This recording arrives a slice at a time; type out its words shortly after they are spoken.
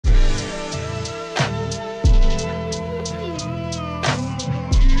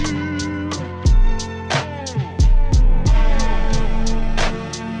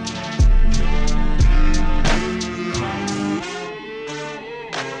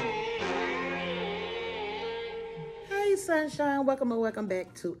sunshine, welcome or welcome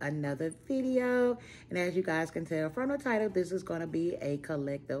back to another video. And as you guys can tell from the title, this is going to be a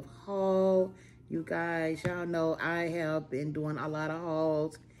collective haul. You guys, y'all know I have been doing a lot of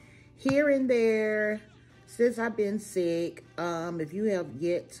hauls here and there since I've been sick. If you have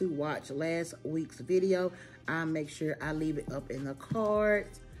yet to watch last week's video, I'll make sure I leave it up in the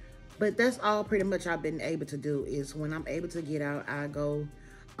cards. But that's all pretty much I've been able to do, is when I'm able to get out, I go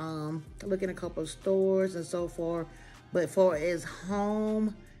look in a couple of stores and so forth. But for as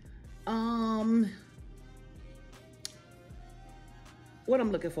home, what I'm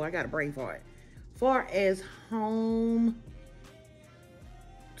looking for, I got a brain for it. Far as home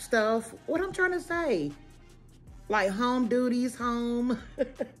stuff, what I'm trying to say, like home duties, home,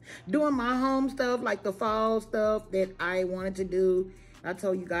 doing my home stuff, like the fall stuff that I wanted to do. I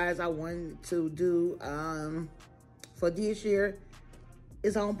told you guys I wanted to do for this year.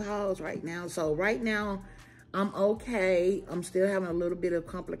 Is on pause right now. So right now, I'm okay. I'm still having a little bit of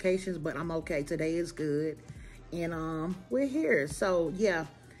complications, but I'm okay. Today is good. And we're here. So yeah,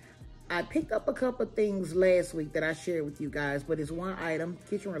 I picked up a couple of things last week that I shared with you guys, but it's one item,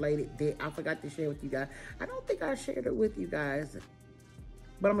 kitchen related, that I forgot to share with you guys. I don't think I shared it with you guys,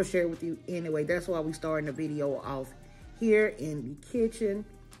 but I'm gonna share it with you anyway. That's why we starting the video off here in the kitchen.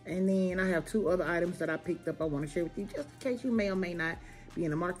 And then I have two other items that I picked up I want to share with you, just in case you may or may not be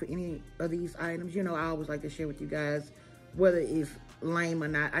in the market for any of these items. You know, I always like to share with you guys, whether it's lame or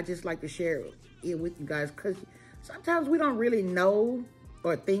not. I just like to share it with you guys, because sometimes we don't really know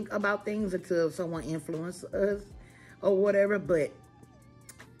or think about things until someone influences us or whatever. But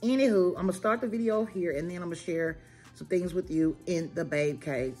anywho, I'm gonna start the video here, and then I'm gonna share some things with you in the babe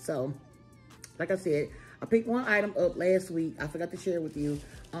cave. So like I said, I picked one item up last week. I forgot to share with you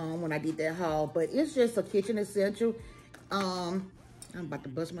when I did that haul, but it's just a kitchen essential. I'm about to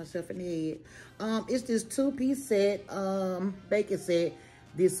bust myself in the head. It's this two-piece set, baking set,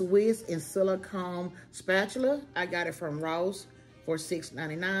 this Swiss and silicone spatula. I got it from Ross for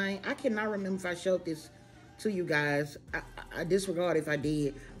 $6.99. I cannot remember if I showed this to you guys. I disregard if I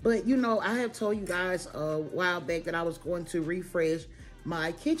did. But you know, I have told you guys a while back that I was going to refresh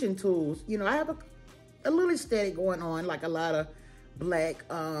my kitchen tools. You know, I have a little aesthetic going on, like a lot of black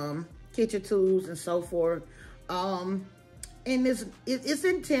kitchen tools and so forth. And it's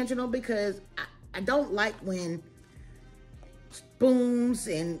intentional, because I don't like when spoons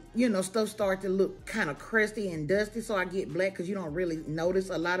and, you know, stuff start to look kind of crusty and dusty. So I get black, because you don't really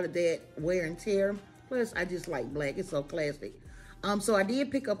notice a lot of that wear and tear. Plus, I just like black. It's so classic. So I did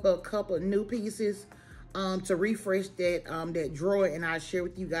pick up a couple of new pieces to refresh that that drawer, and I'll share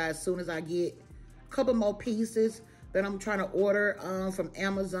with you guys as soon as I get a couple more pieces that I'm trying to order from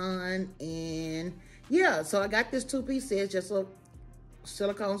Amazon. And yeah, so I got this two-piece set, just a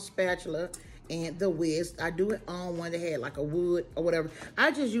silicone spatula and the whisk. I do it on one that had like a wood or whatever.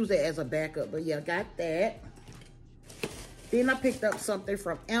 I just use it as a backup, but yeah, got that. Then I picked up something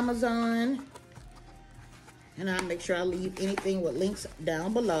from Amazon, and I'll make sure I leave anything with links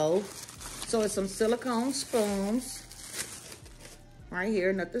down below. So it's some silicone spoons right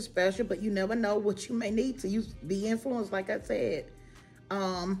here, nothing special, but you never know what you may need to use, be influenced, like I said.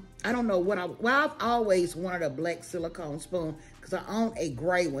 I don't know what I've always wanted a black silicone spoon, because I own a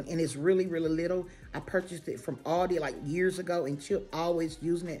gray one, and it's really, really little. I purchased it from Aldi like years ago, and Chip always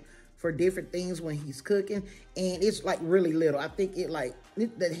using it for different things when he's cooking, and it's like really little. I think it like,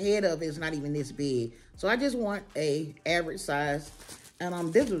 the head of it is not even this big. So I just want a average size,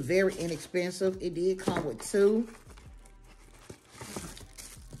 and this was very inexpensive. It did come with two.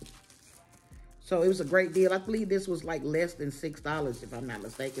 So it was a great deal. I believe this was like less than $6 if I'm not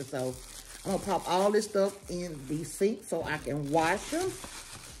mistaken. So I'm gonna pop all this stuff in the sink so I can wash them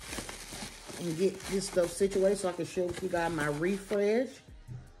and get this stuff situated so I can share with you guys my refresh.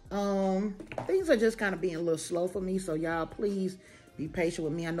 Things are just kind of being a little slow for me, so y'all please be patient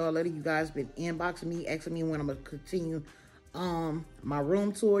with me. I know a lot of you guys been inboxing me, asking me when I'm gonna continue my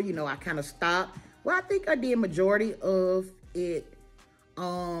room tour. You know, I kind of stopped. Well, I think I did majority of it.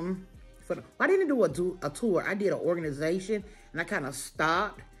 I didn't do a tour. I did an organization, and I kind of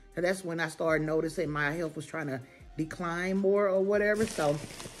stopped. And that's when I started noticing my health was trying to decline more or whatever. So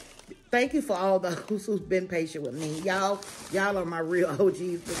thank you for all those who's been patient with me. Y'all are my real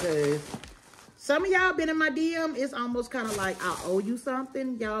OGs, because some of y'all been in my DM. It's almost kind of like I owe you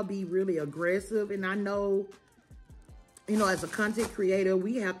something. Y'all be really aggressive. And I know, you know, as a content creator,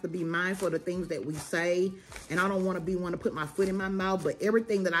 we have to be mindful of the things that we say. And I don't want to be one to put my foot in my mouth. But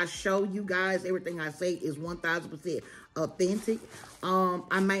everything that I show you guys, everything I say is 1000% authentic.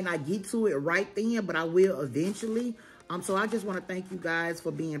 I might not get to it right then, but I will eventually. So I just want to thank you guys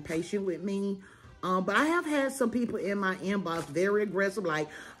for being patient with me. But I have had some people in my inbox very aggressive, like,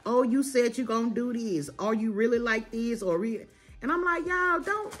 oh, you said you're gonna do this. Are you really like this? And I'm like, y'all,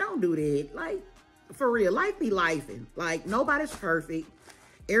 don't do that. Like, for real, life be lifing. Like, nobody's perfect.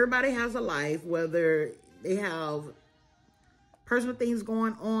 Everybody has a life, whether they have personal things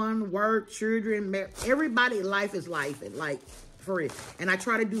going on, work, children, everybody's life is lifing, like, for real. And I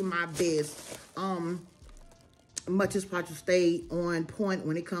try to do my best, much as possible, stay on point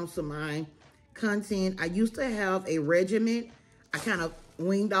when it comes to my content. I used to have a regiment. I kind of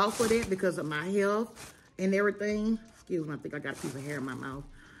weaned off of it because of my health and everything. Excuse me, I think I got a piece of hair in my mouth.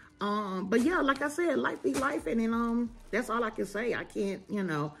 But yeah, like I said, life be life, and that's all I can say. I can't,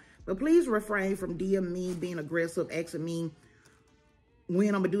 but please refrain from DM me, being aggressive, asking me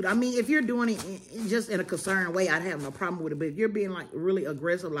when I'm gonna do that. I mean, if you're doing it just in a concerned way, I'd have no problem with it. But if you're being like really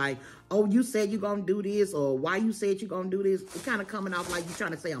aggressive, like, oh, you said you're gonna do this, or why you said you're gonna do this, it's kind of coming off like you're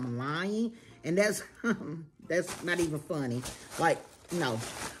trying to say I'm lying, and that's that's not even funny. Like, no,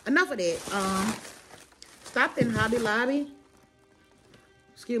 enough of that. Stopped in Hobby Lobby.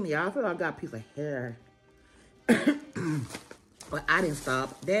 Excuse me, y'all. I feel like I got a piece of hair. But I didn't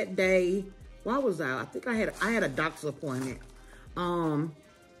stop. That day, why was I? I think I had a doctor's appointment. And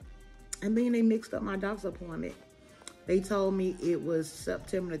then they mixed up my doctor's appointment. They told me it was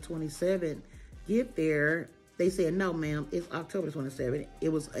September the 27th. Get there. They said, no, ma'am, it's October the 27th. It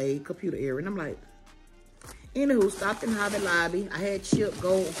was a computer error. And I'm like, anywho, stopped in Hobby Lobby. I had Chip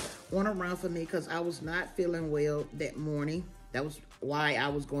go on a run for me because I was not feeling well that morning. That was why I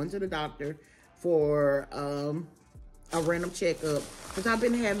was going to the doctor for a random checkup. Because I've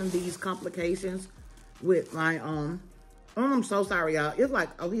been having these complications with my, oh, I'm so sorry, y'all. It's like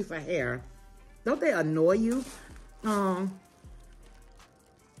a piece of hair. Don't they annoy you? I've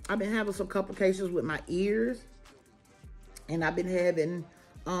been having some complications with my ears. And I've been having,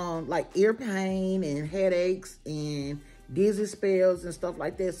 like, ear pain and headaches and dizzy spells and stuff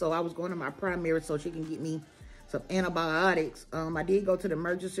like that. So I was going to my primary so she can get me some antibiotics. I did go to the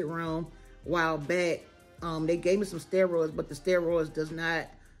emergency room a while back. They gave me some steroids, but the steroids does not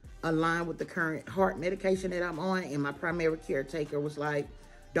align with the current heart medication that I'm on. And my primary caretaker was like,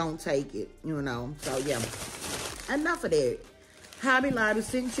 don't take it, So, yeah, enough of that. Hobby Lobby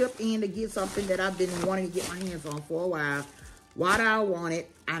sent Chip in to get something that I've been wanting to get my hands on for a while. Why do I want it?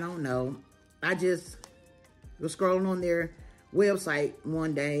 I don't know. I just was scrolling on their website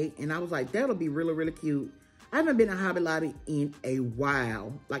one day, and I was like, that'll be really, really cute. I haven't been to Hobby Lobby in a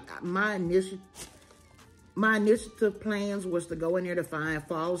while. Like, my initiative plans was to go in there to find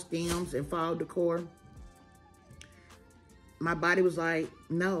fall stems and fall decor. My body was like,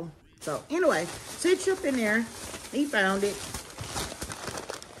 no. So, anyway, sent Chip in there. He found it.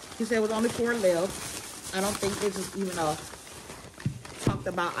 He said it was only 4 left. I don't think this is even a talked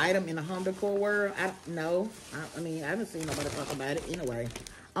about item in the home decor world. I don't know. I mean, I haven't seen nobody talk about it. Anyway,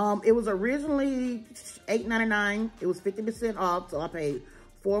 it was originally $8.99. It was 50% off, so I paid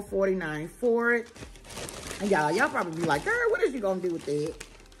 $4.49 for it. And y'all probably be like, girl, what is you gonna do with that?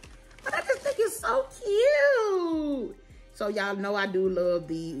 But I just think it's so cute. So y'all know I do love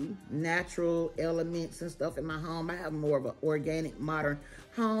the natural elements and stuff in my home. I have more of an organic, modern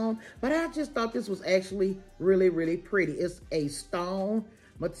home. But I just thought this was actually really, really pretty. It's a stone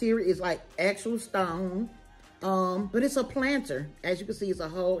material. It's like actual stone. But it's a planter. As you can see, it's a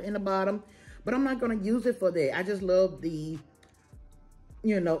hole in the bottom. But I'm not going to use it for that. I just love the,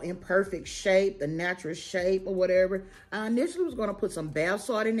 imperfect shape, the natural shape or whatever. I initially was going to put some bath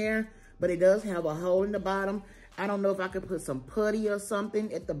salt in there, but it does have a hole in the bottom. I don't know if I could put some putty or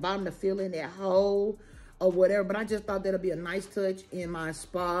something at the bottom to fill in that hole or whatever, but I just thought that'd be a nice touch in my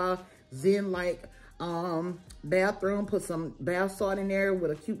spa, zen-like bathroom. Put some bath salt in there with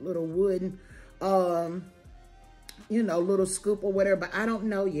a cute little wooden, little scoop or whatever, but I don't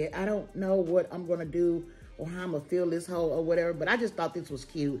know yet. I don't know what I'm going to do or how I'm going to fill this hole or whatever, but I just thought this was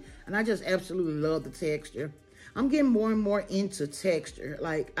cute, and I just absolutely love the texture. I'm getting more and more into texture.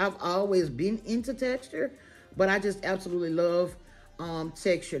 Like, I've always been into texture, but I just absolutely love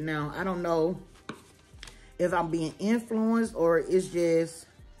texture now. I don't know if I'm being influenced or it's just,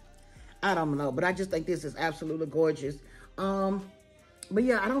 I don't know. But I just think this is absolutely gorgeous. But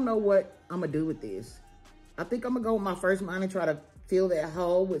yeah, I don't know what I'm going to do with this. I think I'm going to go with my first mind and try to fill that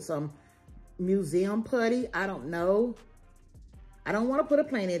hole with some museum putty. I don't know. I don't want to put a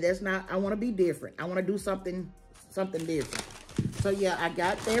plant in. That's not, I want to be different. I want to do something different. So yeah, I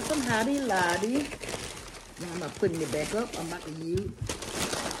got that from Hobby Lobby. Now I'm not putting it back up. I'm about to use.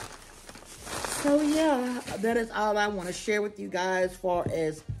 So yeah, that is all I want to share with you guys as far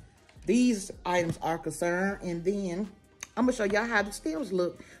as these items are concerned. And then I'm gonna show y'all how the stems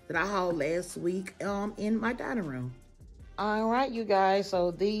look that I hauled last week in my dining room. All right, you guys,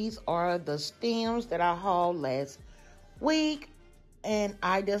 so these are the stems that I hauled last week, and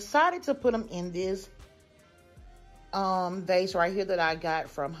I decided to put them in this vase right here that I got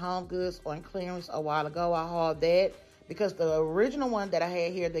from Home Goods on clearance a while ago. I hauled that because the original one that I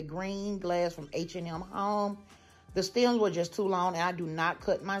had here, the green glass from H&M Home, the stems were just too long, and I do not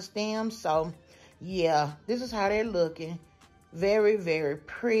cut my stems. So yeah, this is how they're looking. Very, very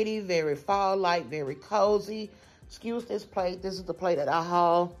pretty, very fall-like, very cozy. Excuse this plate. This is the plate that I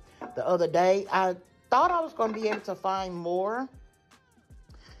hauled the other day. I thought I was going to be able to find more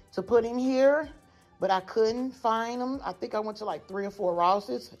to put in here, but I couldn't find them. I think I went to like 3 or 4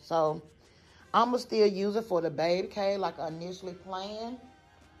 Rosses. So I'm going to still use it for the baby cave like I initially planned.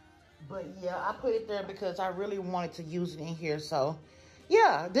 But yeah, I put it there because I really wanted to use it in here. So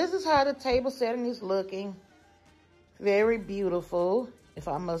yeah, this is how the table setting is looking. Very beautiful, if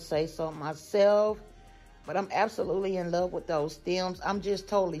I must say so myself. But I'm absolutely in love with those stems. I'm just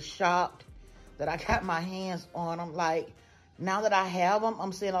totally shocked that I got my hands on them. Like, now that I have them,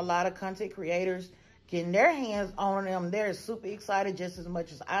 I'm seeing a lot of content creators getting their hands on them. They're super excited just as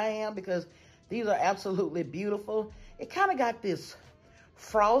much as I am because these are absolutely beautiful. It kind of got this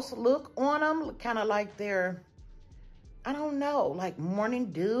frost look on them, kind of like they're, I don't know, like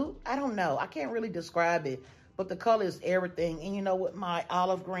morning dew. I don't know. I can't really describe it, but the color is everything. And you know, with my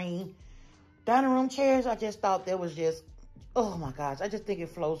olive green dining room chairs, I just thought that was just, oh my gosh, I just think it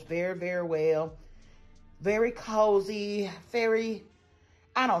flows very, very well. Very cozy, very,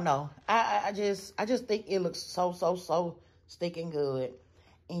 I don't know. I just think it looks so stinking good.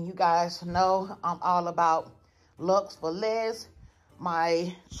 And you guys know I'm all about Lux for less.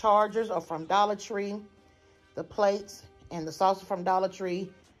 My chargers are from Dollar Tree. The plates and the saucer from Dollar Tree.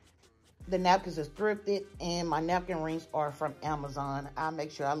 The napkins is thrifted, and my napkin rings are from Amazon. I'll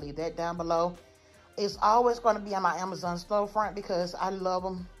make sure I leave that down below. It's always going to be on my Amazon storefront because I love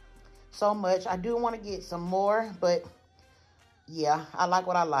them so much. I do want to get some more, but yeah, I like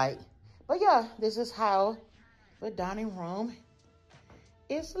what I like. But yeah, this is how the dining room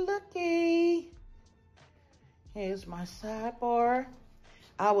is looking. Here's my sidebar.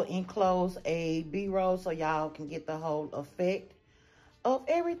 I will enclose a B-roll so y'all can get the whole effect of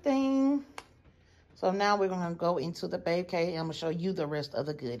everything. So now we're going to go into the babe cave and I'm going to show you the rest of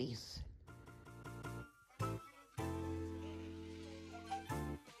the goodies.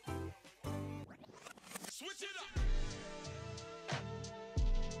 Switch it up.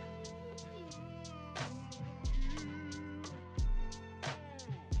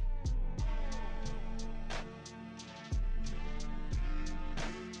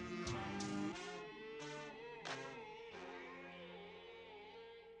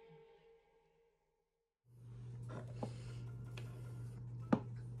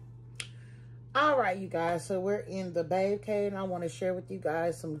 All right, you guys, so we're in the babe cave and I want to share with you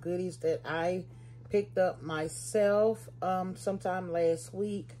guys some goodies that I picked up myself sometime last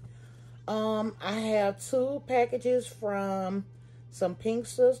week. I have 2 packages from some Pink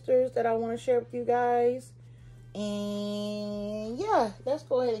Sisters that I want to share with you guys. And yeah, let's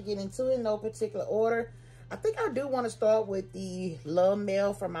go ahead and get into it in no particular order. I think I do want to start with the Love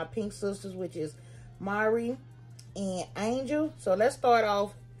Mail from my Pink Sisters, which is Mari and Angel. So let's start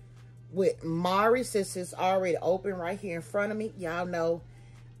off with Mari, since it's already open right here in front of me. Y'all know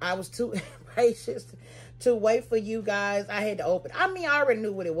I was too impatient to wait for you guys. I had to open. I mean, I already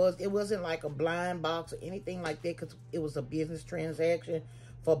knew what it was. It wasn't like a blind box or anything like that because it was a business transaction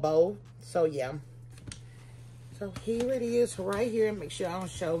for both. So yeah. So here it is right here. Make sure I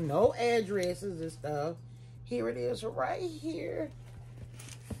don't show no addresses and stuff. Here it is right here.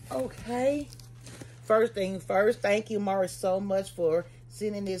 Okay. First thing first, thank you, Mari, so much for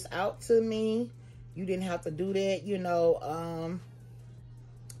sending this out to me. You didn't have to do that, you know.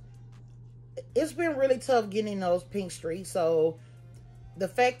 It's been really tough getting those pink streaks. So the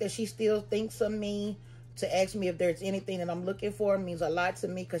fact that she still thinks of me to ask me if there's anything that I'm looking for means a lot to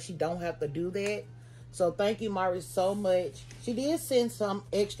me because she don't have to do that. So thank you, Mari, so much. She did send some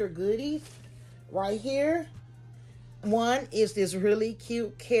extra goodies right here. One is this really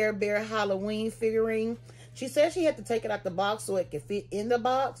cute Care Bear Halloween figurine. She said she had to take it out the box so it could fit in the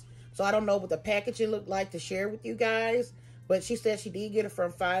box. So I don't know what the packaging looked like to share with you guys. But she said she did get it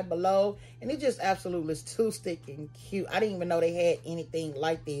from Five Below. And it just absolutely is too stinking cute. I didn't even know they had anything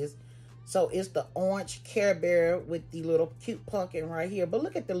like this. So it's the orange Care Bear with the little cute pumpkin right here. But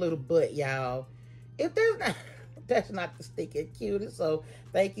look at the little butt, y'all. If there's not, that's not the stinking cutest. So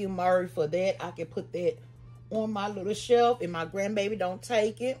thank you, Mari, for that. I can put that on my little shelf and my grandbaby don't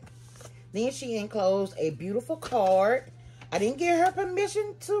take it. Then she enclosed a beautiful card. I didn't get her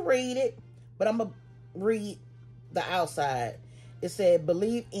permission to read it, but I'm going to read the outside. It said,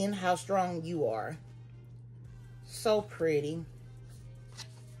 believe in how strong you are. So pretty.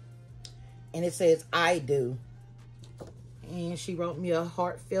 And it says, I do. And she wrote me a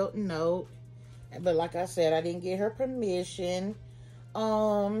heartfelt note. But like I said, I didn't get her permission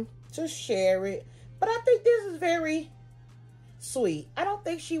to share it. But I think this is very sweet. I don't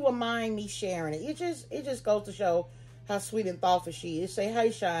think she will mind me sharing it. It just goes to show how sweet and thoughtful she is. Say,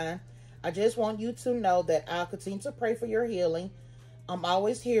 hey, Shyne, I just want you to know that I'll continue to pray for your healing. I'm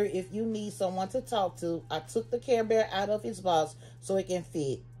always here if you need someone to talk to. I took the Care Bear out of his box so it can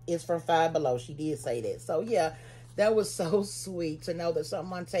fit. It's from Five Below. She did say that. So, yeah, that was so sweet to know that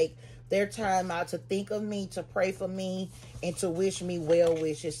someone take their time out to think of me, to pray for me, and to wish me well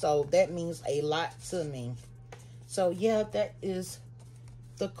wishes. So that means a lot to me. So, yeah, that is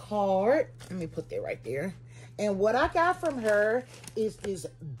the card. Let me put that right there. And what I got from her is this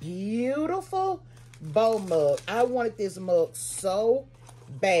beautiful bow mug. I wanted this mug so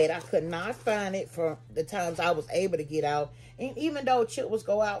bad. I could not find it for the times I was able to get out. And even though Chip was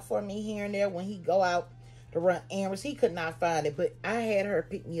go out for me here and there when he go out to run errands, he could not find it. But I had her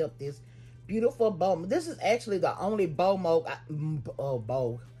pick me up this beautiful bow mug. This is actually the only bow mug,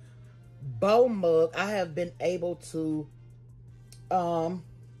 bow mug I have been able to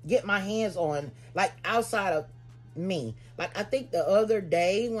get my hands on, like outside of me. Like I think the other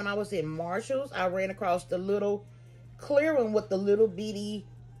day when I was in Marshall's, I ran across the little clear one with the little bitty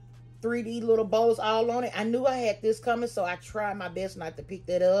 3D little bows all on it. I knew I had this coming, so I tried my best not to pick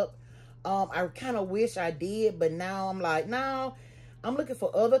that up. I kind of wish I did, but now I'm like, no, I'm looking for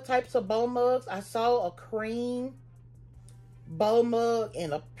other types of bow mugs. I saw a cream bow mug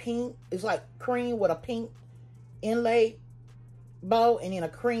and a pink. It's like cream with a pink inlaid bow and then a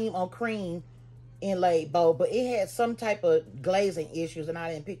cream on cream inlaid bow. But it had some type of glazing issues and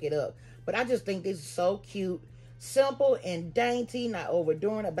I didn't pick it up. But I just think this is so cute. Simple and dainty, not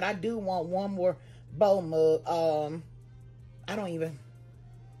overdoing it. But I do want one more bow mug. I don't even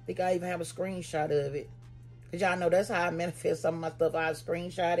think I even have a screenshot of it. Because y'all know that's how I manifest some of my stuff. I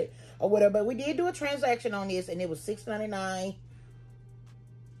screenshot it or whatever. But we did do a transaction on this. And it was $6.99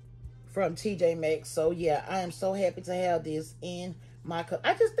 from TJ Maxx. So, yeah, I am so happy to have this in my cup.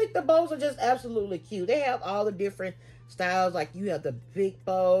 I just think the bows are just absolutely cute. They have all the different styles. Like, you have the big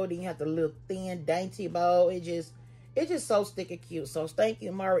bow. Then you have the little thin, dainty bow. It's just so sticky cute. So, thank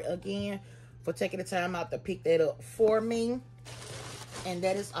you, Mari, again, for taking the time out to pick that up for me. And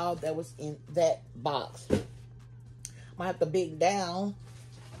that is all that was in that box. Might have to big down.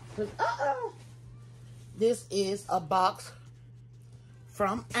 This is a box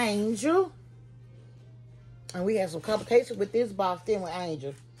from Angel. And we had some complications with this box then with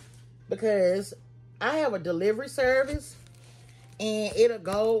Angel. Because I have a delivery service. And it'll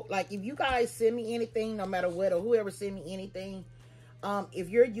go, like, if you guys send me anything, no matter what, or whoever send me anything, if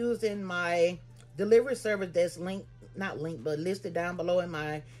you're using my delivery service that's linked, not linked, but listed down below in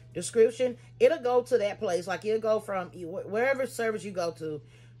my description, it'll go to that place. Like, it'll go from wherever service you go to,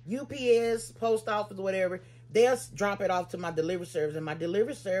 UPS, post office, whatever, they'll drop it off to my delivery service, and my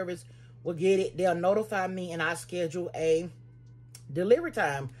delivery service will get it. They'll notify me, and I schedule a delivery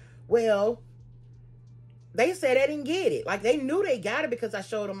time. Well, they said they didn't get it. Like, they knew they got it because I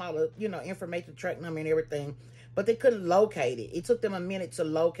showed them all the, information, track number and everything, but they couldn't locate it. It took them a minute to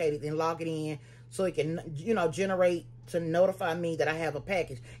locate it and log it in so it can, generate to notify me that I have a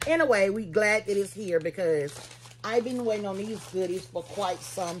package. Anyway, we glad that it's here because I've been waiting on these goodies for quite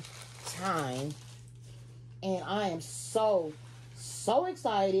some time. And I am so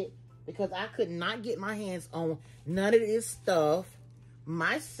excited because I could not get my hands on none of this stuff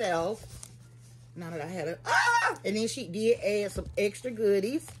myself. Now that I had it. And then she did add some extra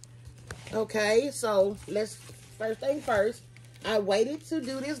goodies. Okay, so first thing first, I waited to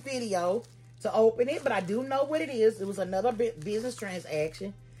do this video to open it, but I do know what it is. It was another business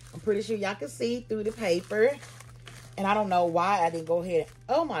transaction. I'm pretty sure y'all can see through the paper. And I don't know why I didn't go ahead.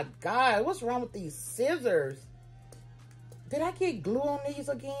 Oh my God, what's wrong with these scissors? Did I get glue on these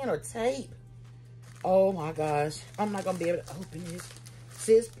again or tape? Oh my gosh, I'm not gonna be able to open this.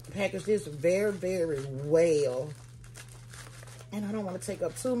 Sis packaged this very, very well. And I don't want to take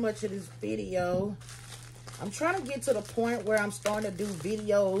up too much of this video. I'm trying to get to the point where I'm starting to do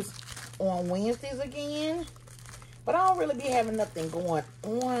videos on Wednesdays again. But I don't really be having nothing going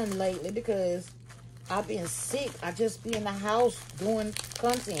on lately because I've been sick. I just be in the house doing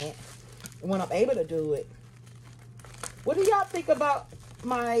content when I'm able to do it. What do y'all think about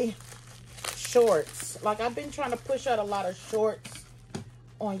my shorts? Like, I've been trying to push out a lot of shorts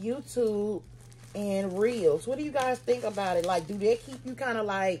on YouTube. and reels. What do you guys think about it? Like, do they keep you kind of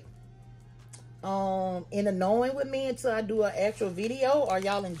like in the knowing with me until I do an actual video? Are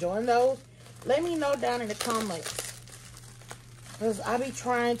y'all enjoying those? Let me know down in the comments, because I be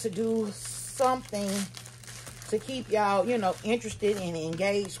trying to do something to keep y'all, you know, interested and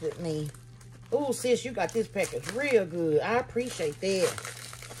engaged with me. Ooh, sis, you got this package real good. I appreciate that.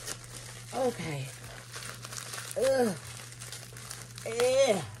 Okay. Ugh.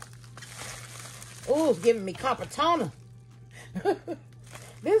 Yeah. Ooh, it's giving me copper toner.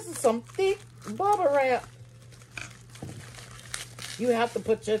 This is some thick bubble wrap. You have to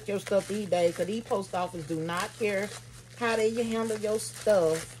put just your stuff these days, because these post office do not care how they handle your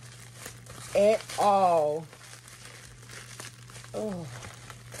stuff at all. Oh.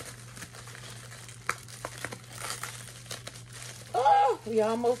 Oh, we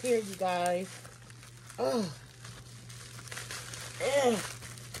almost here, you guys. Oh. Yeah.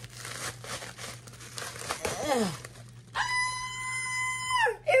 Yeah. Ah,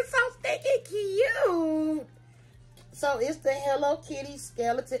 it's so stinking cute. So it's the Hello Kitty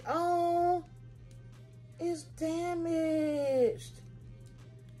skeleton. Oh, it's damaged.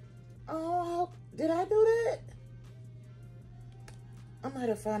 Oh, did I do that? I might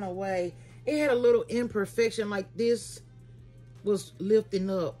have found a way. It had a little imperfection, like this was lifting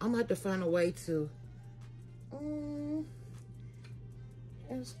up. I might have to find a way to.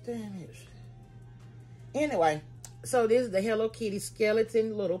 It's damaged. Anyway, so this is the Hello Kitty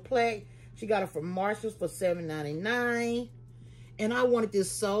skeleton little plaque. She got it from Marshalls for $7.99. And I wanted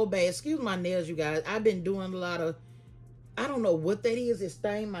this so bad. Excuse my nails, you guys. I've been doing a lot of, I don't know what that is. It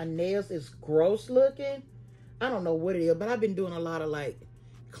stained my nails. It's gross looking. I don't know what it is, but I've been doing a lot of like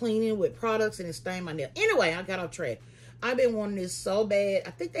cleaning with products, and it stained my nails. Anyway, I got off track. I've been wanting this so bad. I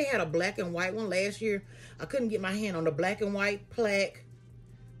think they had a black and white one last year. I couldn't get my hand on the black and white plaque,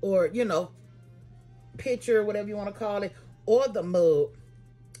 or, you know, picture, whatever you want to call it, or the mug.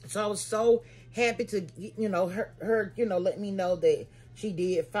 So I was so happy to, you know, her, you know, let me know that she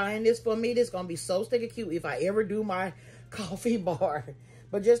did find this for me. This is going to be so stinking cute if I ever do my coffee bar.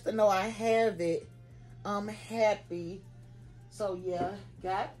 But just to know I have it, I'm happy. So, yeah,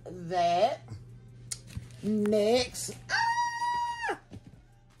 got that. Next. Ah!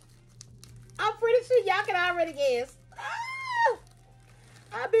 I'm pretty sure y'all can already guess. Ah!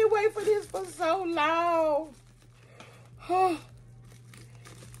 I've been waiting for this for so long. Oh.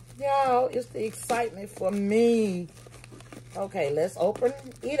 Y'all, it's the excitement for me. Okay, let's open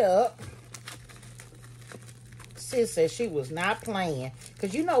it up. Sis said she was not playing.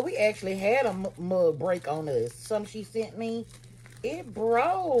 Because, you know, we actually had a mug break on us. Something she sent me. It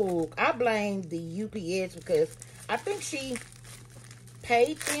broke. I blamed the UPS because I think she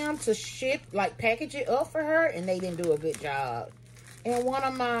paid them to ship, like, package it up for her, and they didn't do a good job. And one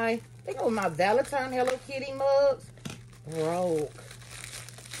of my, I think it was my Valentine Hello Kitty mugs, broke.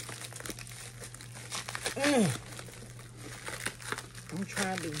 I'm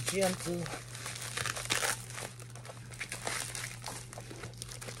trying to be gentle.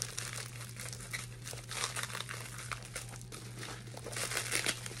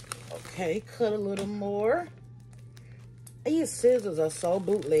 Okay, cut a little more. These scissors are so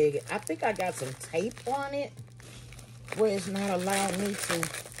bootlegged. I think I got some tape on it where it's not allowing me to.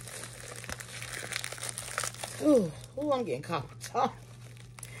 Ooh, I'm getting caught. What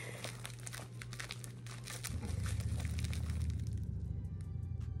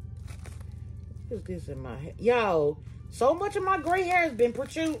is this in my head? Yo, so much of my gray hair has been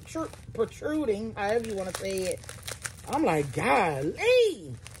protruding, however you want to say it. I'm like,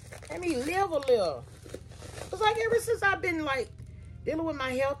 golly, let me live a little. It's like ever since I've been like dealing with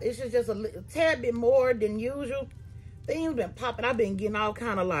my health, it's just a tad bit more than usual. Things been popping. I've been getting all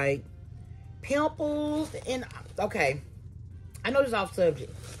kind of like pimples. And okay, I know this is off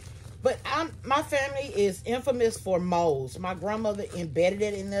subject, but my family is infamous for moles. My grandmother embedded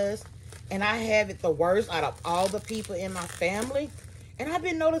it in us, and I have it the worst out of all the people in my family. And I've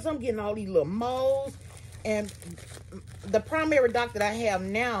been noticing I'm getting all these little moles. And the primary doctor that I have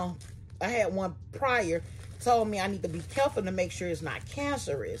now, I had one prior, told me I need to be careful to make sure it's not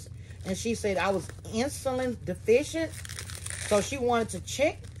cancerous. And she said I was insulin deficient. So she wanted to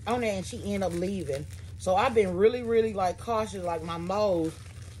check on that, and she ended up leaving. So I've been really, really like cautious, like my moles.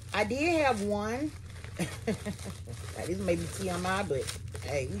 I did have one. This may be TMI, but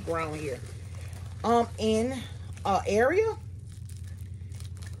hey, we grown here. In area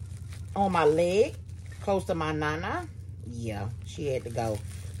on my leg, close to my nana. Yeah, she had to go.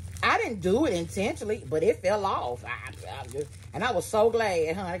 I didn't do it intentionally, but it fell off. And I was so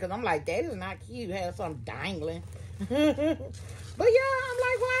glad, honey, because I'm like, that is not cute. Have something dangling. But yeah, I'm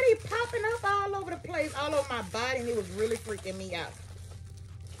like, why are they popping up all over the place, all over my body? And it was really freaking me out.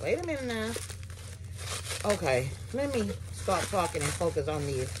 Wait a minute now. Okay, let me start talking and focus on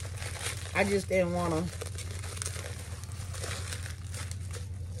this. I just didn't want to.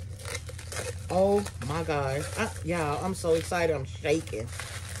 Oh my gosh. Y'all, I'm so excited. I'm shaking.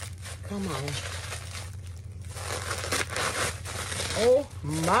 Come on. Oh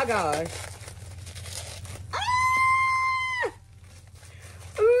my gosh.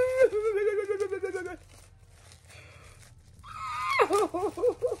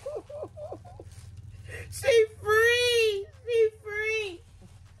 She free. She free.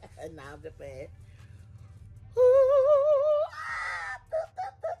 Now I'm just bad.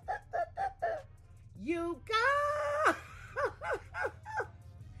 You got.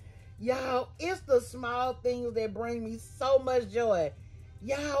 Y'all, it's the small things that bring me so much joy.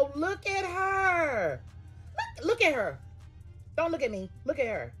 Y'all, look at her. Look at her. Don't look at me. Look at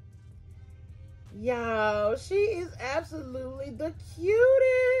her. Y'all, she is absolutely the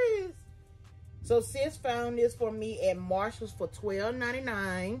cutest. So sis found this for me at Marshall's for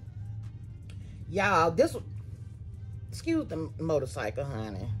 $12.99. Y'all, this one, excuse the motorcycle,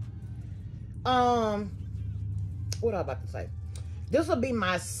 honey. What I about to say? This will be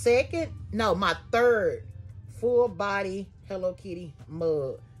my third full body Hello Kitty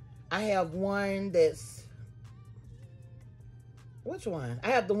mug. I have one that's, which one?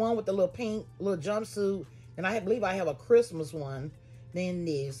 I have the one with the little pink little jumpsuit, and I believe I have a Christmas one. Then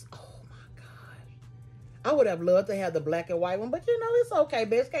this. Oh my god! I would have loved to have the black and white one, but you know it's okay.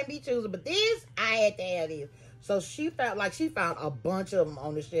 Best can't be choosing. But this, I had to have this. So she found a bunch of them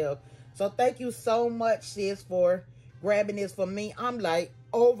on the shelf. So thank you so much, sis, for grabbing this for me. I'm like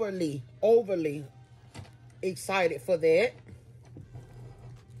overly excited for that.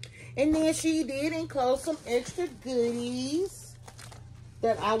 And then she did enclose some extra goodies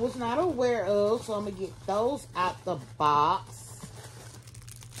that I was not aware of. So I'm going to get those out the box.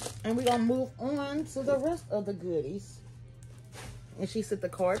 And we're going to move on to the rest of the goodies. And she sent the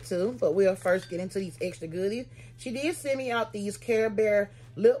card too. But we'll first get into these extra goodies. She did send me out these Care Bear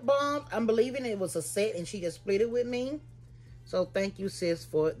lip balms. I'm believing it was a set and she just split it with me. So thank you, sis,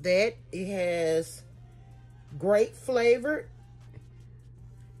 for that. It has grape flavored.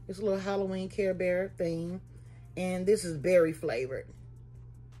 It's a little Halloween Care Bear thing. And this is berry flavored.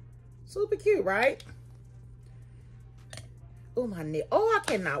 Super cute, right? Oh, my neck. Oh, I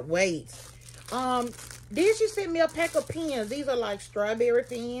cannot wait. Then she sent me a pack of pens. These are like strawberry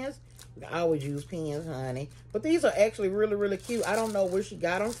pens. I always use pens, honey. But these are actually really cute. I don't know where she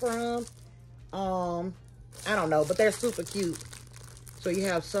got them from. I don't know, but they're super cute. So you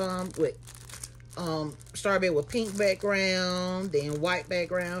have some with strawberry with pink background, then white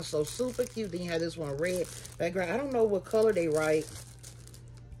background. So super cute. Then you have this one red background. I don't know what color they write.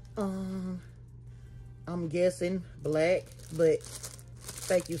 I'm guessing black, but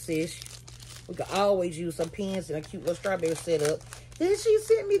thank you, sis. We can always use some pens and a cute little strawberry setup. Then she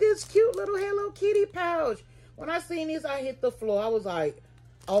sent me this cute little Hello Kitty pouch. When I seen this, I hit the floor. I was like,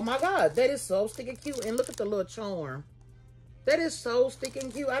 oh my God, that is so stinking cute. And look at the little charm. That is so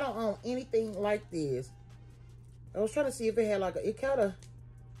stinking cute. I don't own anything like this. I was trying to see if it had like a, it kind of,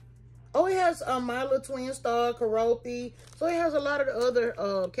 oh, it has My Little Twin Star, Karopi. So it has a lot of the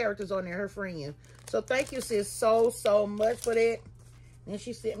other characters on there, her friends. So thank you, sis, so much for that. And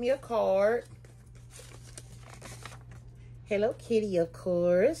she sent me a card. Hello Kitty, of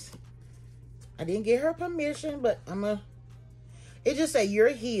course. I didn't get her permission, but it just say, you're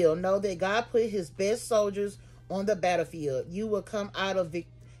healed. Know that God put his best soldiers on the battlefield. You will come out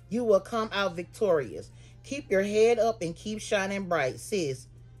victorious. Keep your head up and keep shining bright, sis.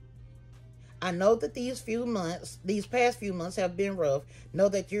 I know that these past few months have been rough. Know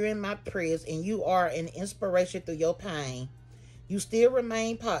that you're in my prayers and you are an inspiration through your pain. You still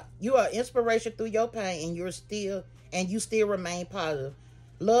remain you are inspiration through your pain, and you still remain positive.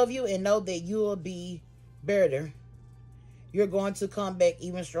 Love you and know that you will be better. You're going to come back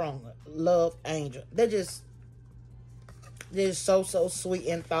even stronger. Love, Angel. They're just so sweet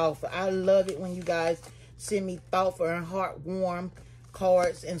and thoughtful. I love it when you guys send me thoughtful and heart-warm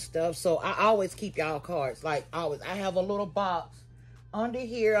cards and stuff. So I always keep y'all cards, like always. I have a little box under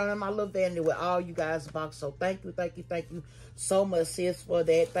here, under my little vanity with all you guys' box. So thank you so much, sis, for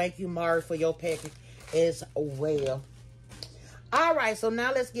that. Thank you, Mari, for your package as well. All right, so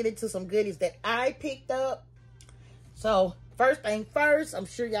now let's get into some goodies that I picked up. So first thing first, I'm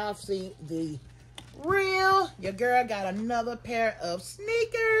sure y'all see the reel. Your girl got another pair of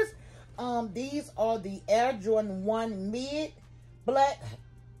sneakers. These are the Air Jordan 1 Mid Black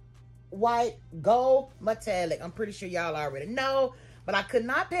white gold metallic. I'm pretty sure y'all already know, but I could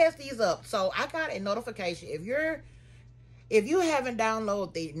not pass these up. So I got a notification. If you haven't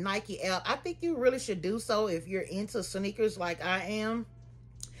downloaded the Nike app, I think you really should do so if you're into sneakers like I am,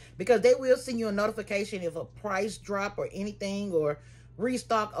 because they will send you a notification if a price drop or anything or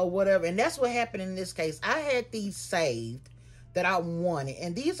restock or whatever. And that's what happened in this case. I had these saved that I wanted,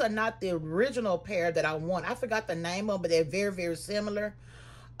 and these are not the original pair that I want. I forgot the name of them, but they're very, very similar.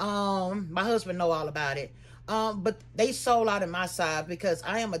 My husband know all about it. But they sold out in my size because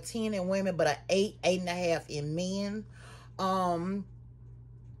I am a 10 in women, but an 8.5 in men.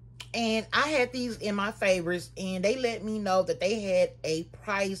 And I had these in my favorites, and they let me know that they had a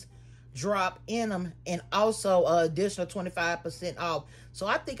price drop in them, and also an additional 25% off. So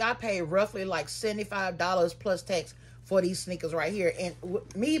I think I paid roughly like $75 plus tax for these sneakers right here. And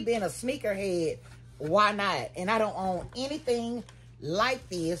me being a sneakerhead, why not? And I don't own anything like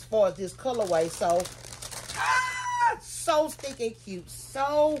this as far as this colorway. So, so stinking cute.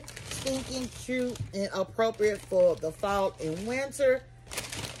 So stinking cute and appropriate for the fall and winter.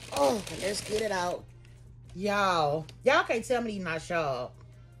 Oh, let's get it out. Y'all can't tell me these not sharp.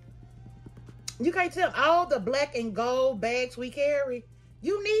 You can't tell all the black and gold bags we carry.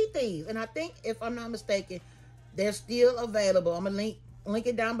 You need these. And I think, if I'm not mistaken, they're still available. I'm going to link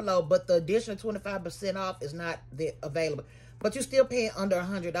it down below. But the additional 25% off is not available. But you're still paying under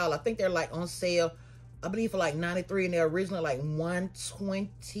 $100. I think they're like on sale, I believe, for like $93. And they're originally like $120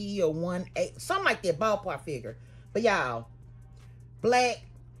 or $180. Something like that ballpark figure. But y'all, black,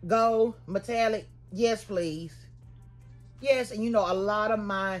 gold, metallic, yes, please. Yes, and you know, a lot of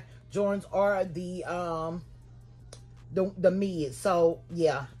my Jordans are the mid. So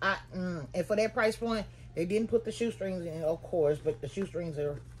yeah, and for that price point, they didn't put the shoestrings in, of course, but the shoestrings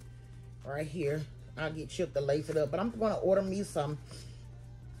are right here. I'll get Chip to lace it up, but I'm gonna order me some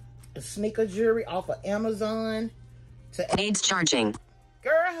sneaker jewelry off of Amazon. Aids charging.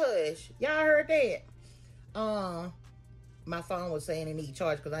 Girl, hush. Y'all heard that? My phone was saying it need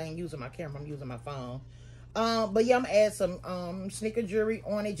charge because I ain't using my camera. I'm using my phone. But yeah, I'm gonna add some sneaker jewelry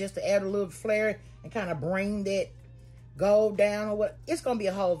on it just to add a little flair and kind of bring that gold down or what. It's gonna be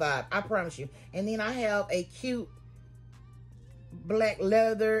a whole vibe, I promise you. And then I have a cute black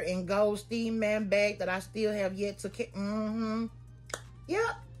leather and gold steam man bag that I still have yet to get.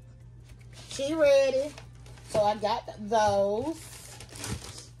 Yep, she ready. So I got those.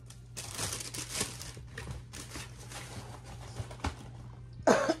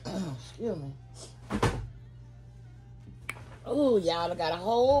 Excuse me. Oh, y'all, I got a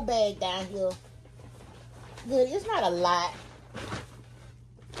whole bag down here. Good, it's not a lot.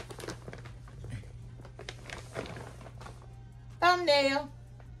 Thumbnail.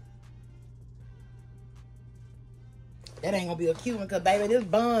 That ain't gonna be a cute one, because baby, this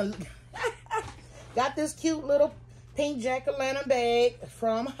bun got this cute little pink jack-o'-lantern bag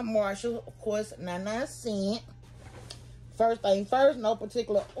from Marshall, of course, 99 cents. First thing first, no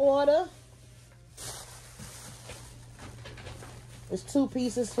particular order. There's 2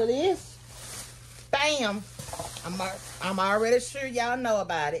 pieces for this. Bam! I'm already sure y'all know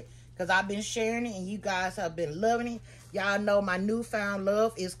about it, because I've been sharing it and you guys have been loving it. Y'all know my newfound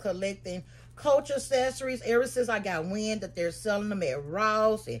love is collecting Coach accessories. Ever since I got wind that they're selling them at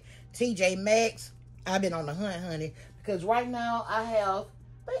Ross and TJ Maxx, I've been on the hunt, honey. Because right now I have,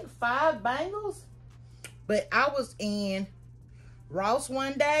 I think, 5 bangles. But I was in Ross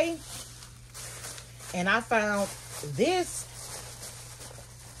one day and I found this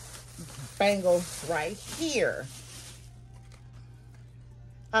bangle right here.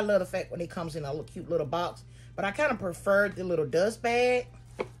 I love the fact when it comes in a little cute little box, but I kind of preferred the little dust bag.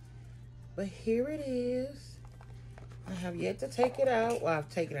 But here it is. I have yet to take it out. Well, I've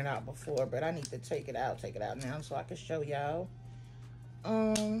taken it out before, but I need to take it out now so I can show y'all.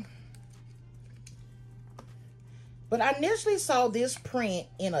 But I initially saw this print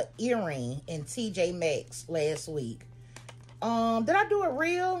in an earring in TJ Maxx last week. Did I do a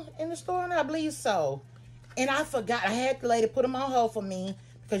reel in the store? I believe so. And I forgot. I had the lady put them on hold for me,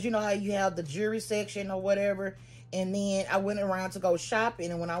 because you know how you have the jewelry section or whatever. And then I went around to go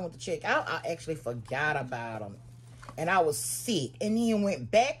shopping, and when I went to check out, I actually forgot about them. And I was sick. And then went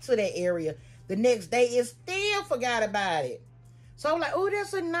back to that area the next day and still forgot about it. So I'm like, oh,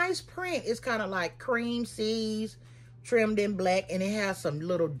 that's a nice print. It's kind of like cream seeds trimmed in black, and it has some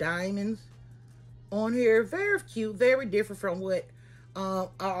little diamonds on here. Very cute, very different from what I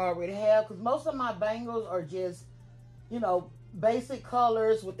already have, because most of my bangles are just, you know, basic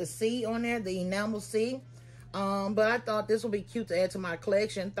colors with the C on there, the enamel C. But I thought this would be cute to add to my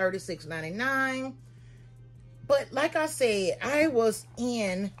collection. $36.99. But like I said, I was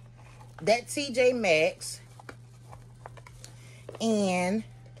in that TJ Maxx. And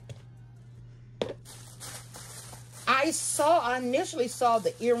I initially saw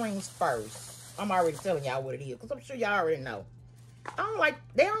the earrings first. I'm already telling y'all what it is, because I'm sure y'all already know.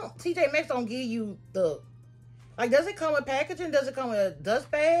 TJ Maxx don't give you the, like, does it come with packaging? Does it come with a dust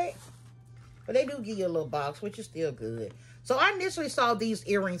bag? But they do give you a little box, which is still good. So I initially saw these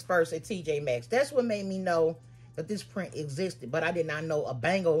earrings first at TJ Maxx. That's what made me know that this print existed, but I did not know a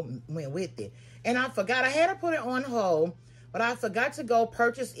bangle went with it. And I forgot, I had to put it on hold, but I forgot to go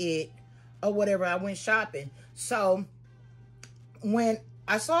purchase it or whatever. I went shopping. So when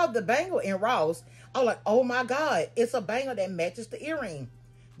I saw the bangle in Ross, I was like, oh my God, it's a bangle that matches the earring.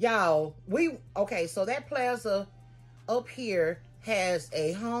 Y'all, okay, so that plaza up here has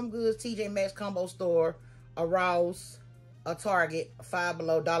a Home Goods, TJ Maxx combo store, a Ross, a Target, a Five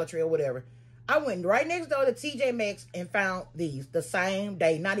Below, Dollar Tree, or whatever. I went right next door to TJ Maxx and found these the same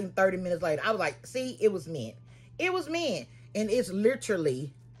day, not even 30 minutes later. I was like, see, it was meant. It was meant. And it's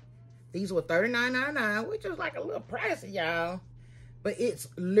literally, these were $39.99, which is like a little pricey, y'all. But it's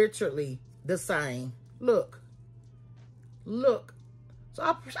literally the same. Look. Look. So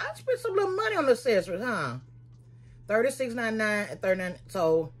I spent some little money on the accessories, huh? $36.99 and $39.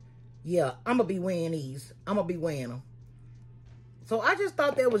 So, yeah, I'm going to be wearing these. I'm going to be wearing them. So I just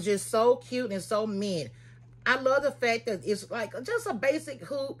thought that was just so cute and so mint. I love the fact that it's like just a basic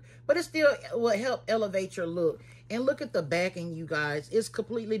hoop, but it still will help elevate your look. And look at the backing, you guys. It's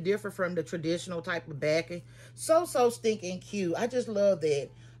completely different from the traditional type of backing. So stinking cute. I just love that.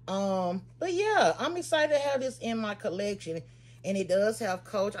 But yeah, I'm excited to have this in my collection. And it does have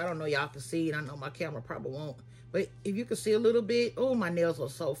Coach. I don't know y'all can see it. I know my camera probably won't. But if you can see a little bit, oh, my nails are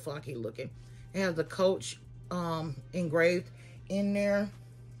so funky looking. It has the Coach engraved in there.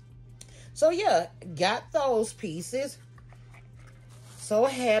 So yeah, got those pieces. So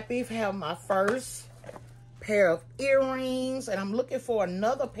happy to have my first pair of earrings, and I'm looking for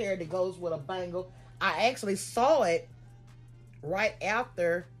another pair that goes with a bangle. I actually saw it right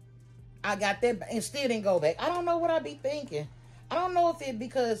after I got that and still didn't go back. I don't know what I be thinking. I don't know if it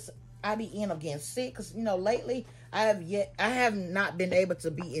because I be end up getting sick, because you know lately I have not been able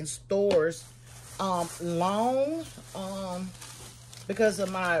to be in stores long because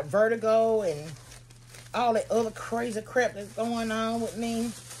of my vertigo and all that other crazy crap that's going on with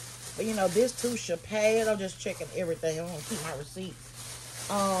me. But you know, this too should pass. I'm just checking everything. I'm gonna keep my receipts.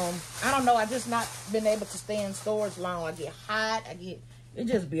 I don't know. I just not been able to stay in stores long. I get hot. It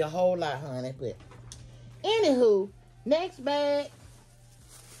just be a whole lot, honey. But anywho, next bag.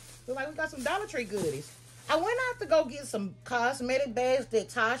 Looks like we got some Dollar Tree goodies. I went out to go get some cosmetic bags that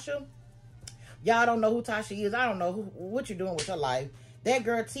Tasha. Y'all don't know who Tasha is. I don't know what you're doing with your life. That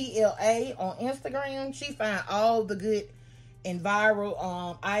girl TLA on Instagram, she found all the good and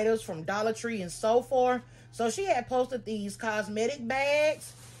viral items from Dollar Tree and so forth. So she had posted these cosmetic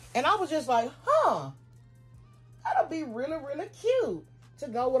bags, and I was just like, huh, that'll be really, really cute to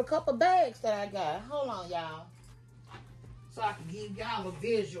go with a couple bags that I got. Hold on, y'all, so I can give y'all a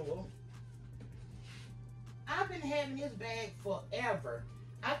visual. I've been having this bag forever.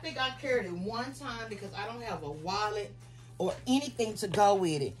 I think I carried it one time because I don't have a wallet or anything to go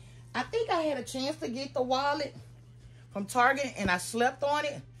with it. I think I had a chance to get the wallet from Target and I slept on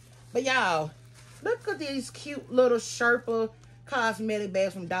it. But y'all, look at these cute little Sherpa cosmetic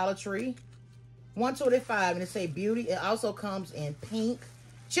bags from Dollar Tree. $125 and it say beauty. It also comes in pink.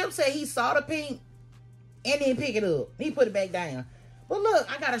 Chip said he saw the pink and didn't pick it up. He put it back down. But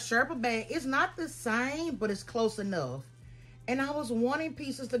look, I got a Sherpa bag. It's not the same, but it's close enough. And I was wanting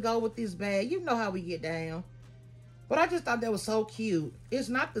pieces to go with this bag. You know how we get down. But I just thought that was so cute. It's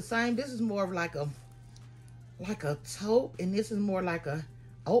not the same. This is more of like a taupe, and this is more like a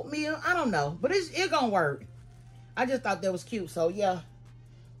oatmeal. I don't know, but it's gonna work. I just thought that was cute. So yeah,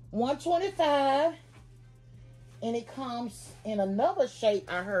 $125, and it comes in another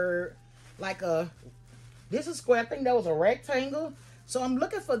shape. I heard like this is square. I think that was a rectangle. So I'm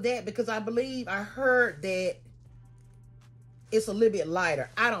looking for that because I believe I heard that it's a little bit lighter.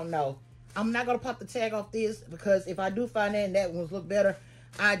 I don't know. I'm not gonna pop the tag off this because if I do find that and that one's look better,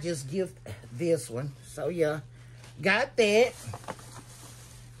 I just give this one. So yeah, got that.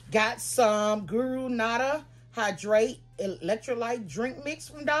 Got some Guru Nada Hydrate Electrolyte Drink Mix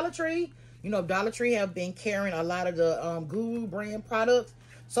from Dollar Tree. You know, Dollar Tree have been carrying a lot of the Guru brand products.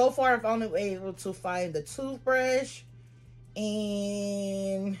 So far, I've only been able to find the toothbrush,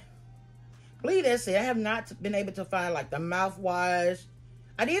 and I believe that's it. I have not been able to find like the mouthwash.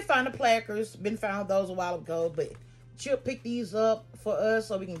 I did find the placards. Found those a while ago, but Chip picked these up for us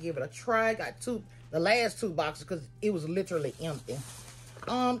so we can give it a try. Got the last two boxes because it was literally empty.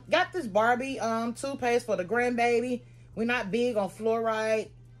 Got this Barbie toothpaste for the grandbaby. We're not big on fluoride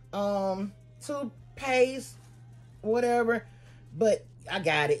toothpaste, whatever, but I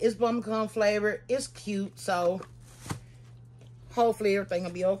got it. It's bubblegum flavored. It's cute, so hopefully everything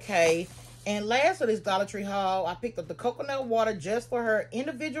will be okay. And last of this Dollar Tree haul, I picked up the coconut water just for her,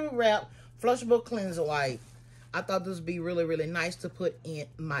 individual wrap flushable cleanser wipe. I thought this would be really, really nice to put in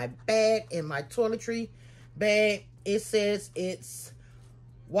my bag, in my toiletry bag. It says it's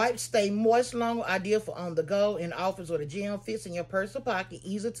wipes stay moist longer, ideal for on the go, and offers where the gem fits in your purse or pocket,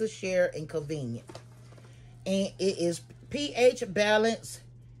 easy to share and convenient. And it is pH balanced,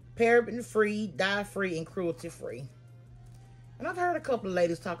 paraben free, dye free, and cruelty free. And I've heard a couple of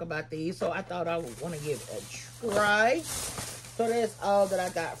ladies talk about these, so I thought I would want to give it a try. So that's all that I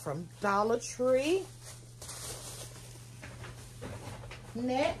got from Dollar Tree.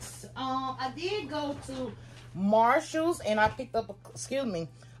 Next, I did go to Marshall's and I picked up,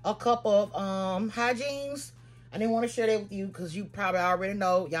 a couple of hygienes. I didn't want to share that with you because you probably already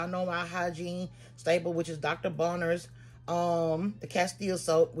know. Y'all know my hygiene staple, which is Dr. Bonner's the Castile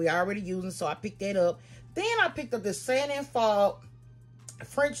soap. We already using, so I picked that up. Then I picked up this Sand and Fog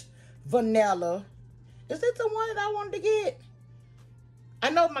French Vanilla. Is this the one that I wanted to get? I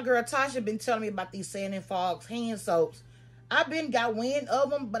know my girl Tasha been telling me about these Sand and Fog hand soaps. I've been got wind of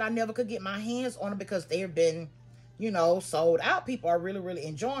them, but I never could get my hands on them because they've been, you know, sold out. People are really, really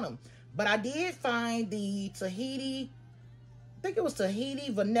enjoying them. But I did find the Tahiti, I think it was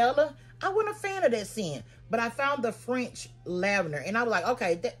Tahiti Vanilla. I wasn't a fan of that scent, but I found the French Lavender, and I was like,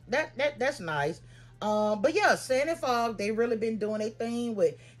 okay, that's nice. But yeah, Sand and Fog, they really been doing their thing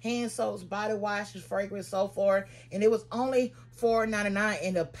with hand soaps, body washes, fragrance, so forth. And it was only $4.99,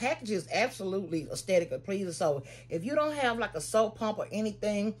 and the package is absolutely aesthetically pleasing. So if you don't have like a soap pump or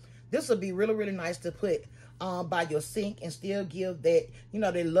anything, this would be really, really nice to put by your sink and still give that, you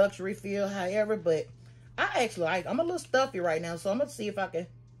know, the luxury feel, however. But I actually like, I'm a little stuffy right now, so I'm gonna see if I can.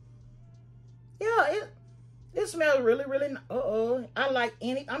 Yeah, it smells really, really, I like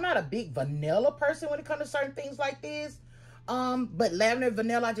I'm not a big vanilla person when it comes to certain things like this. But lavender and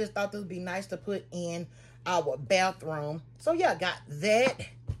vanilla, I just thought this would be nice to put in our bathroom. So yeah, got that.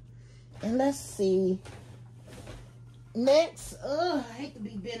 And let's see. Next, I hate to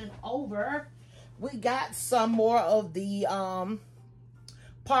be bending over. We got some more of the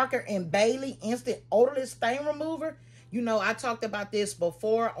Parker and Bailey Instant Odorless Stain Remover. You know, I talked about this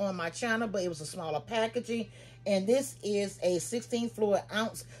before on my channel, but it was a smaller packaging. And this is a 16 fluid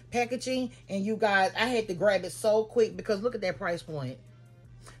ounce packaging. And you guys, I had to grab it so quick because look at that price point.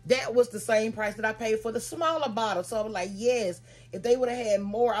 That was the same price that I paid for the smaller bottle. So I was like, yes, if they would have had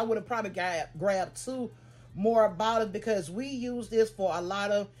more, I would have probably grabbed 2 more bottles because we use this for a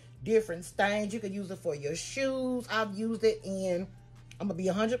lot of different stains. You could use it for your shoes. I've used it in, I'm going to be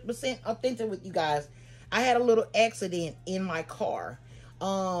 100% authentic with you guys. I had a little accident in my car.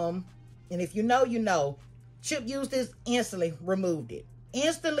 And if you know, you know. Chip used this, instantly removed it.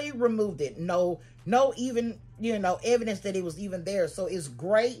 Instantly removed it. No even, you know, evidence that it was even there. So it's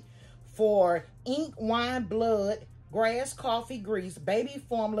great for ink, wine, blood, grass, coffee, grease, baby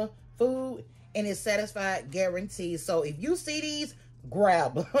formula, food, and it's satisfied guaranteed. So if you see these,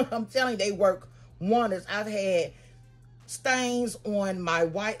 grab them. I'm telling you, they work wonders. I've had stains on my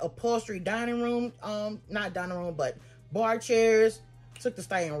white upholstery dining room, not dining room, but bar chairs. Took the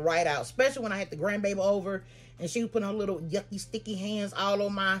stain right out, especially when I had the grandbaby over and she was putting her little yucky, sticky hands all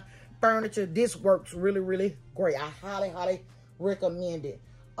on my furniture. This works really, really great. I highly, highly recommend it.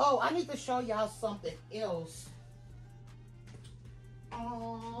 Oh, I need to show y'all something else.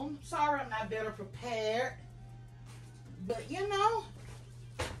 Sorry I'm not better prepared, but you know,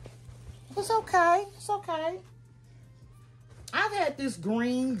 it's okay. It's okay. I've had this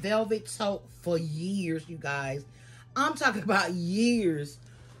green velvet soap for years, you guys. I'm talking about years.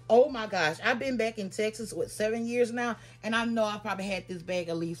 Oh my gosh. I've been back in Texas with 7 years now. And I know I probably had this bag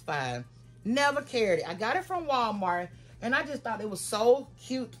at least 5. Never carried it. I got it from Walmart. And I just thought it was so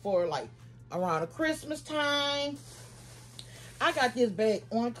cute for like around the Christmas time. I got this bag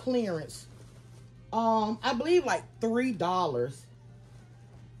on clearance. I believe like $3.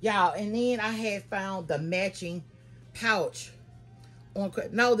 Y'all. And then I had found the matching pouch.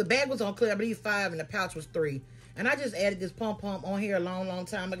 No, the bag was on clear. I believe 5 and the pouch was 3. And I just added this pump on here a long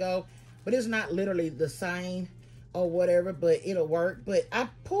time ago. But it's not literally the same or whatever. But it'll work. But I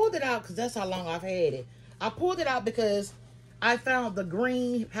pulled it out because that's how long I've had it. I pulled it out because I found the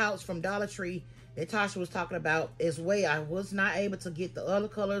green pouch from Dollar Tree that Tasha was talking about as well. I was not able to get the other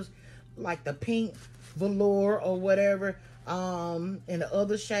colors like the pink velour or whatever. And the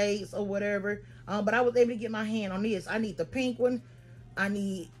other shades or whatever. But I was able to get my hand on this. I need the pink one. I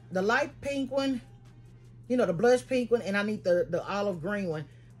need the light pink one, you know, the blush pink one, and I need the olive green one.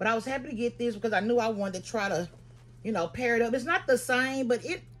 But I was happy to get this because I knew I wanted to try to, you know, pair it up. It's not the same, but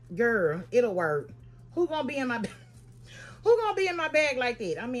girl, it'll work. Who gonna be in my bag like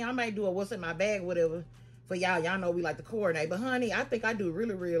that? I mean, I might do a what's in my bag, whatever. For y'all, y'all know we like to coordinate. But honey, I think I do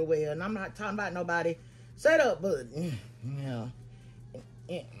really, really well. And I'm not talking about nobody setup, but yeah.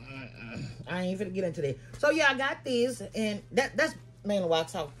 I ain't finna get into that. So yeah, I got this, and that's mainly why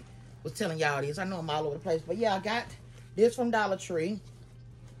I was telling y'all this. I know I'm all over the place, but yeah, I got this from Dollar Tree.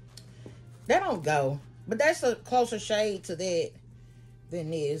 That don't go, but that's a closer shade to that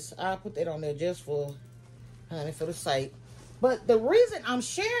than this. I'll put that on there just for, honey, for the sake. But the reason I'm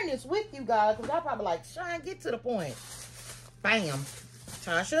sharing this with you guys, because y'all probably like, Shyne, get to the point. Bam.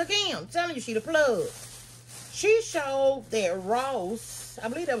 Tasha again. I'm telling you, she the plug. She showed that Ross, I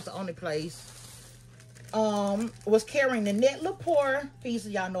believe that was the only place, was carrying the Net Lepore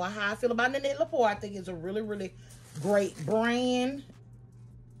pieces. Y'all know how I feel about the Net Lepore. I think it's a really, really great brand.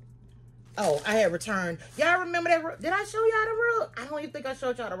 Oh, I had returned. Y'all remember that? Did I show y'all the rug? I don't even think I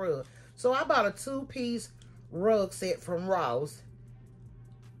showed y'all the rug. So I bought a 2-piece rug set from Ross,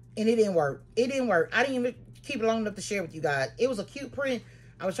 and it didn't work. It didn't work. I didn't even keep it long enough to share with you guys. It was a cute print.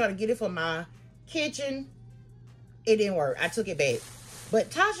 I was trying to get it for my kitchen. It didn't work. I took it back.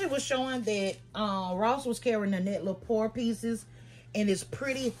 But Tasha was showing that Ross was carrying the Net Lepore pieces and this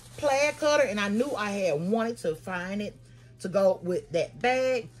pretty plaid cutter, and I knew I had wanted to find it to go with that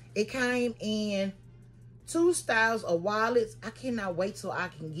bag. It came in 2 styles of wallets. I cannot wait till I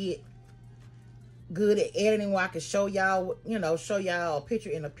can get good at editing where I can show y'all, you know, show y'all a picture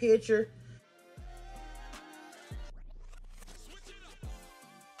in a picture.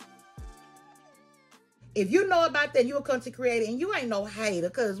 If you know about that, you're a content creator and you ain't no hater,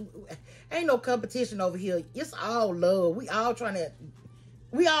 because ain't no competition over here. It's all love. We all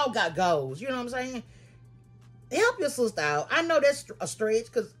got goals. You know what I'm saying? Help your sister out. I know that's a stretch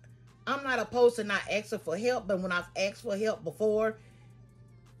because I'm not opposed to not asking for help, but when I've asked for help before,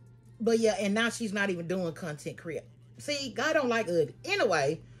 but yeah, and now she's not even doing content create. See, God don't like ugly.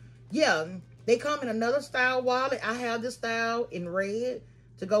 Anyway, yeah, they come in another style wallet. I have this style in red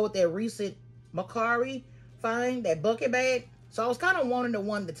to go with that recent Mercari find, that bucket bag. So I was kind of wanting the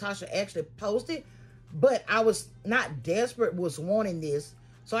one that Tasha actually posted, but I was not desperate, was wanting this.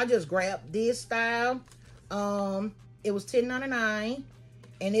 So I just grabbed this style. It was $10.99,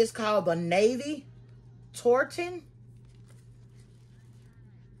 and it's called the Navy Torton.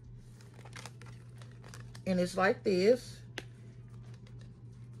 And it's like this.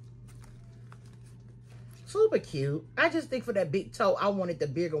 Super cute. I just think for that big toe, I wanted the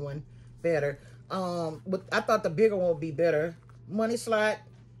bigger one better. But I thought the bigger one would be better. Money slot,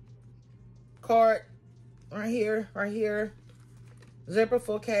 card right here, zipper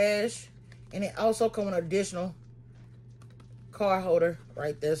for cash, and it also comes with an additional card holder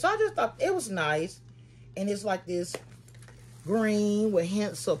right there. So I just thought it was nice, and it's like this green with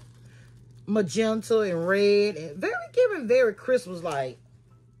hints of magenta and red, and very Christmas like.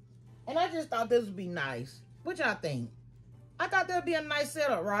 And I just thought this would be nice. What y'all think? I thought that would be a nice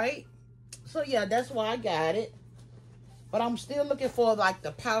setup, right? So yeah, that's why I got it. But I'm still looking for like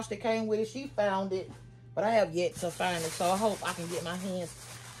the pouch that came with it. She found it, but I have yet to find it. So I hope I can get my hands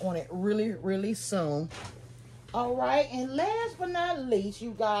on it really, really soon. All right, and last but not least,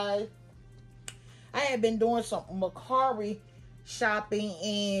 you guys, I have been doing some Mercari shopping,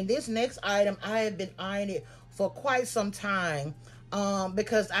 and this next item, I have been eyeing it for quite some time,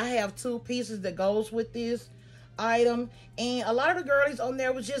 because I have 2 pieces that goes with this item, and a lot of the girlies on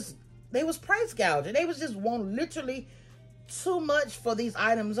there was just, they was price gouging. They was just wanting literally too much for these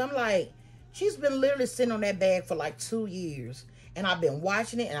items. I'm like, she's been literally sitting on that bag for like 2 years, and I've been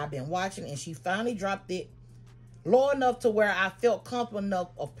watching it, and I've been watching it, and she finally dropped it low enough to where I felt comfortable enough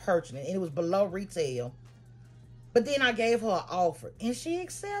of purchasing it, and it was below retail. But then I gave her an offer, and she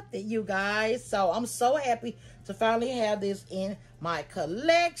accepted, you guys. So I'm so happy to finally have this in my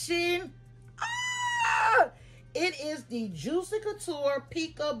collection. Ah! It is the Juicy Couture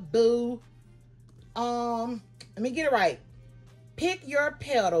Peekaboo. Let me get it right. Pick Your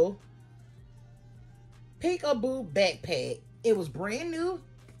Petal Peekaboo backpack. It was brand new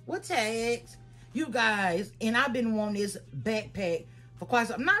with tags, you guys. And I've been wanting this backpack for quite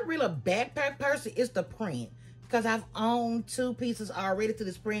some. I'm not really a backpack person. It's the print, because I've owned 2 pieces already to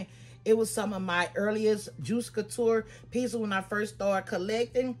this print. It was some of my earliest Juicy Couture pieces when I first started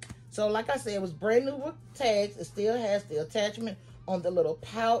collecting. So like I said, it was brand new with tags. It still has the attachment on the little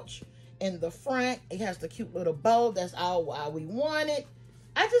pouch in the front. It has the cute little bow. That's all why we want it.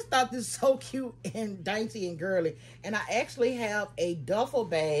 I just thought this was so cute and dainty and girly. And I actually have a duffel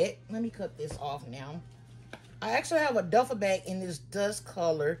bag. Let me cut this off now. I actually have a duffel bag in this dust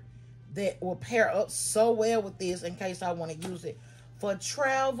color that will pair up so well with this in case I want to use it for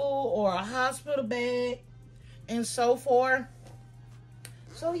travel or a hospital bag and so forth.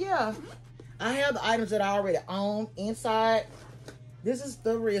 So yeah, I have the items that I already own inside. This is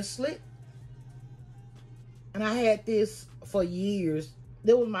the wristlet. And I had this for years.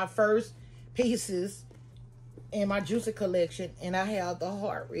 This was my first pieces in my juicy collection. And I have the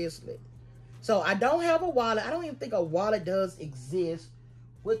heart wristlet. So I don't have a wallet. I don't even think a wallet does exist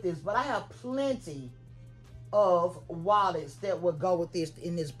with this. But I have plenty of wallets that will go with this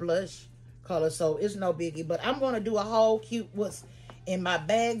in this blush color. So it's no biggie. But I'm going to do a whole cute what's in my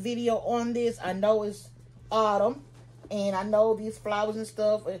bag video on this. I know it's autumn. And I know these flowers and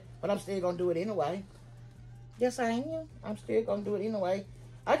stuff. But I'm still going to do it anyway. Yes, I am. I'm still going to do it anyway.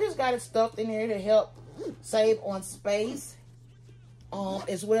 I just got it stuffed in there to help save on space.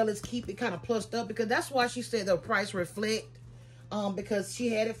 As well as keep it kind of plussed up. Because that's why she said the price reflect. Because she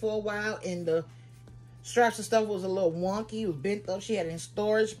had it for a while. And the straps and stuff was a little wonky. It was bent up. She had it in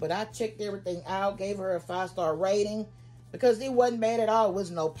storage. But I checked everything out. Gave her a 5-star rating. Because it wasn't bad at all. It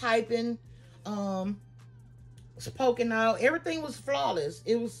was no piping. It's poking out. Everything was flawless.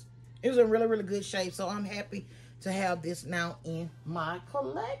 It was in really, really good shape. So I'm happy to have this now in my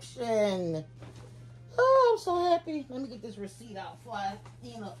collection. Oh, I'm so happy. Let me get this receipt out before I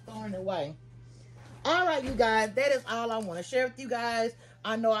end up throwing it away. All right, you guys. That is all I want to share with you guys.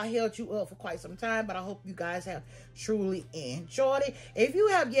 I know I held you up for quite some time, but I hope you guys have truly enjoyed it. If you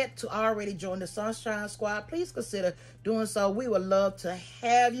have yet to already join the Sunshine Squad, please consider doing so. We would love to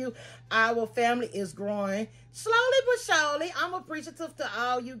have you. Our family is growing slowly but surely. I'm appreciative to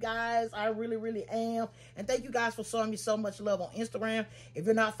all you guys. I really, really am. And thank you guys for showing me so much love on Instagram. If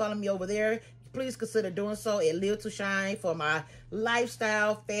you're not following me over there, please consider doing so at Live to Shine for my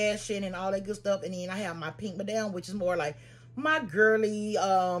lifestyle, fashion, and all that good stuff. And then I have my Pink Madame, which is more like my girly,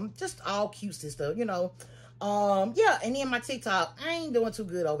 just all cutesy stuff, you know. Yeah, and then my TikTok, I ain't doing too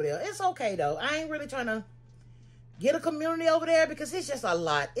good over there. It's okay, though. I ain't really trying to get a community over there because it's just a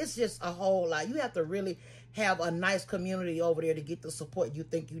lot. It's just a whole lot. You have to really have a nice community over there to get the support you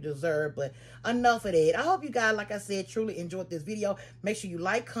think you deserve. But enough of that. I hope you guys, like I said, truly enjoyed this video. Make sure you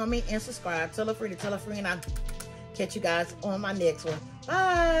like, comment, and subscribe. Tell a friend to tell a friend. I'll catch you guys on my next one.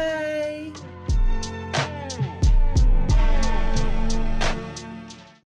 Bye.